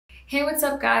Hey, what's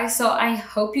up guys? So I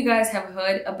hope you guys have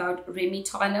heard about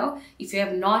Remitano. If you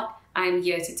have not, I'm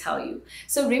here to tell you.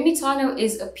 So Remitano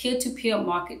is a peer-to-peer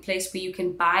marketplace where you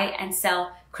can buy and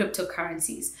sell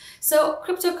cryptocurrencies. So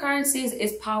cryptocurrencies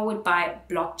is powered by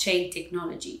blockchain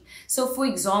technology. So for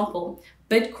example,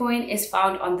 Bitcoin is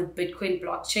found on the Bitcoin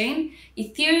blockchain,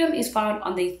 Ethereum is found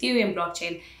on the Ethereum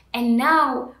blockchain, and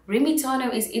now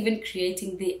Remitano is even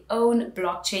creating their own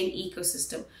blockchain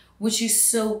ecosystem, which is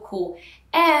so cool.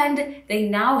 And they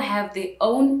now have their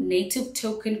own native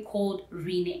token called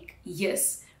RENEC.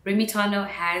 Yes, Remitano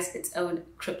has its own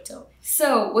crypto.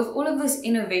 So with all of this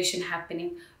innovation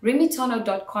happening,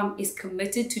 Remitano.com is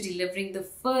committed to delivering the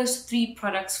first 3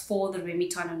 products for the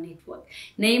Remitano network.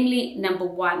 Namely, number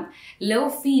 1,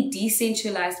 low-fee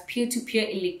decentralized peer-to-peer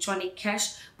electronic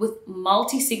cash with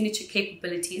multi-signature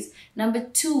capabilities. Number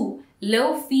 2,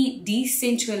 low-fee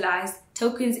decentralized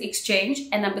tokens exchange.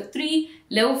 And number 3,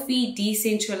 low-fee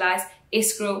decentralized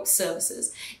escrow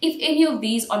services. If any of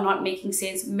these are not making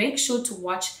sense, make sure to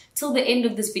watch till the end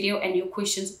of this video and your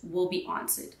questions will be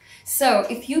answered. So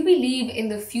if you believe in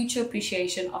the future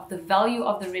appreciation of the value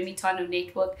of the Remitano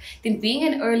network, then being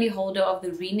an early holder of the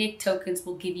RENEC tokens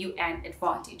will give you an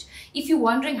advantage. If you're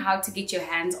wondering how to get your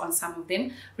hands on some of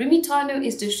them, Remitano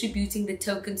is distributing the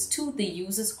tokens to the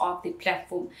users of the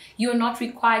platform. You are not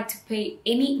required to pay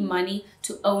any money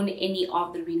to own any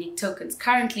of the RENEC tokens.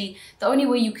 Currently, the only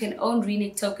way you can own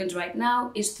RENEC tokens right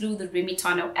now is through the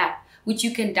Remitano app, which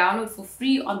you can download for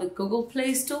free on the Google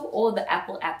Play Store or the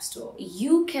Apple App Store.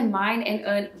 You can mine and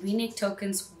earn RENEC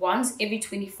tokens once every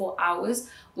 24 hours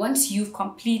once you've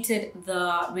completed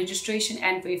the registration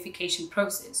and verification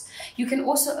process. You can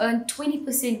also earn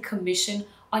 20% commission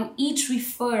on each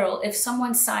referral if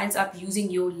someone signs up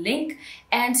using your link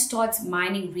and starts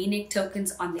mining RENEC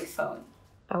tokens on their phone.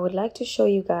 I would like to show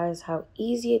you guys how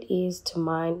easy it is to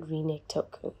mine RENEC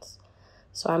tokens.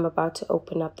 So I'm about to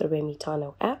open up the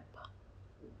Remitano app.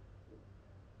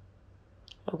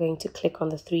 I'm going to click on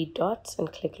the 3 dots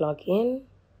and click log in.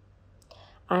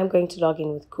 I'm going to log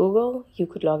in with Google. You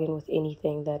could log in with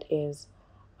anything that is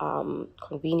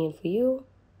convenient for you.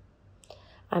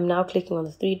 I'm now clicking on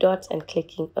the 3 dots and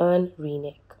clicking earn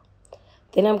RENEC.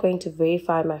 Then I'm going to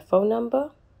verify my phone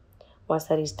number. Once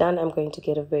that is done, I'm going to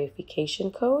get a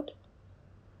verification code.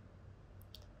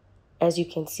 As you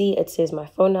can see, it says my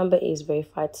phone number is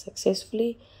verified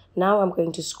successfully. Now I'm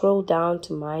going to scroll down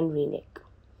to mine RENEC.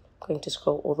 I'm going to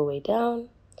scroll all the way down.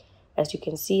 As you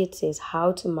can see, it says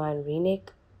how to mine RENEC.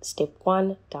 Step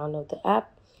 1, download the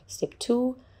app. Step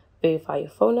 2, verify your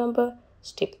phone number.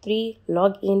 Step 3,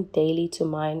 log in daily to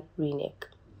mine RENEC.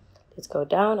 Let's go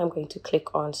down. I'm going to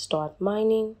click on start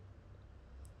mining.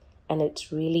 And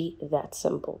it's really that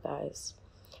simple, guys.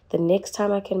 The next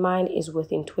time I can mine is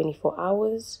within 24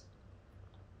 hours.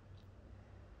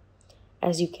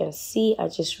 As you can see, I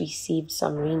just received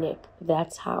some RENEC.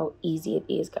 That's how easy it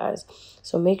is, guys.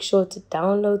 So make sure to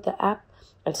download the app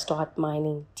and start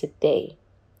mining today.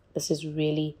 This is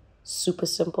really super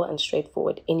simple and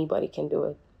straightforward. Anybody can do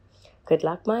it. Good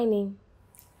luck mining.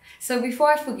 So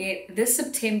before I forget, this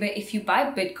September, if you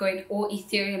buy Bitcoin or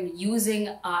Ethereum using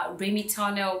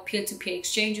Remitano peer-to-peer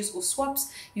exchanges or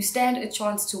swaps, you stand a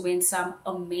chance to win some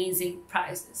amazing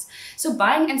prizes. So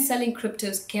buying and selling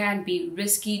cryptos can be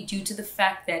risky due to the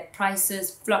fact that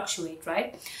prices fluctuate,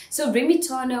 right? So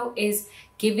Remitano is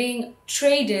giving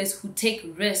traders who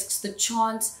take risks the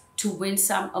chance to win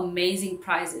some amazing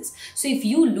prizes. So if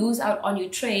you lose out on your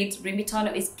trades,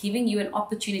 Remitano is giving you an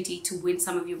opportunity to win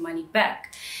some of your money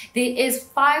back. There is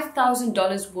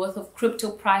 $5,000 worth of crypto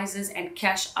prizes and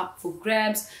cash up for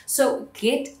grabs. So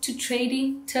get to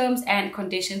trading. Terms and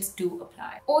conditions do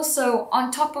apply. Also,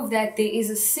 on top of that, there is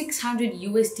a 600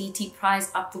 USDT prize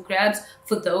up for grabs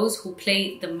for those who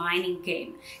play the mining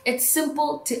game. It's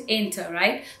simple to enter,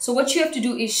 right? So what you have to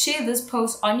do is share this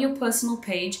post on your personal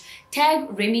page, tag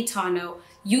Remitano,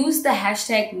 use the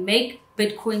hashtag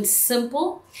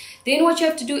 #MakeBitcoinSimple. Then what you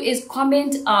have to do is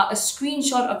comment a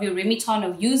screenshot of your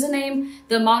Remitano username,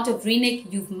 the amount of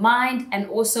RENEC you've mined, and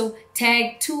also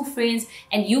tag 2 friends,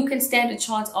 and you can stand a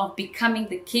chance of becoming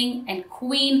the king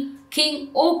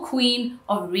or queen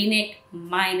of RENEC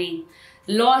mining.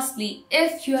 Lastly,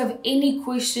 if you have any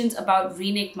questions about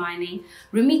RENEC mining,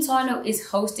 Remitano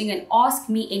is hosting an Ask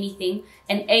Me Anything,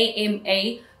 an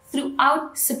AMA,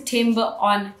 throughout September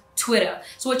on Twitter.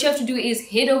 So what you have to do is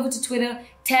head over to Twitter,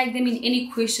 tag them in any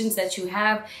questions that you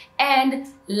have, and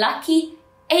lucky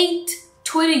 8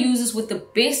 Twitter users with the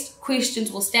best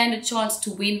questions will stand a chance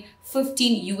to win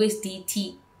 15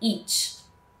 USDT each.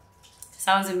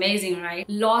 Sounds amazing, right?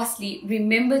 Lastly,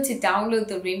 remember to download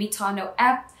the Remitano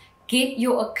app, get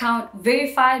your account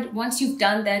verified. Once you've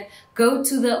done that, go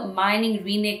to the Mining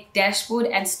RENEC dashboard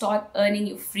and start earning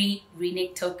your free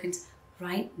RENEC tokens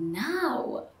right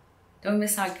now. Don't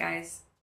miss out, guys.